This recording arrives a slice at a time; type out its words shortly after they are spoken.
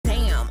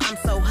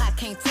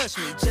touch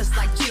me. Just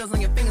like Cheetos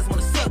on your fingers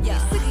wanna suck me.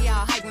 Sick of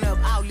y'all hyping up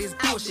all this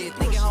bullshit.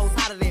 Thinking hoes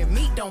hotter than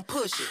meat, don't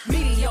push it.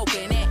 Mediocre,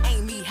 and that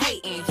ain't me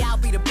hating. Y'all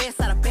be the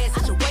best out of bad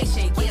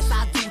situation. Yes,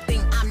 I do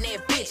think I'm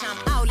that bitch. I'm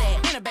all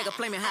that in a bag of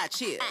flaming hot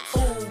chips.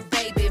 Ooh,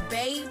 baby,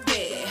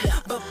 baby.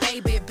 But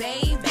baby,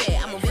 baby.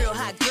 I'm a real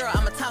hot girl,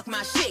 I'ma talk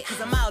my shit.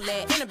 Cause I'm all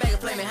that in a bag of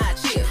flaming hot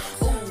chips.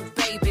 Ooh,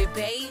 baby,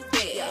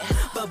 baby.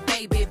 But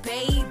baby,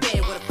 baby.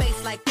 With a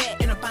face like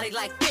that and a body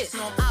like this.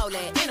 No, I'm all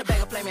that in a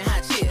bag of flaming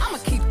hot chips. I'ma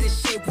keep this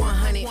shit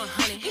 100.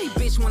 Any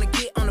bitch wanna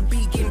get on the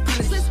beat getting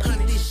punished. Let's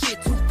keep this shit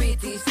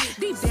 250s.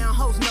 Deep down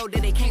hoes know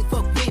that they can't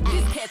fuck with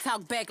me. This cat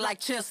talk back like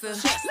Chester.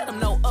 Let them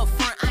know up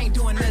front I ain't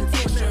doing nothing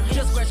extra.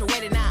 Just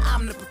graduated, now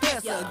I'm the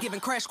professor. Giving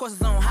crash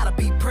courses on how to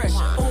beat pressure.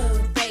 Ooh,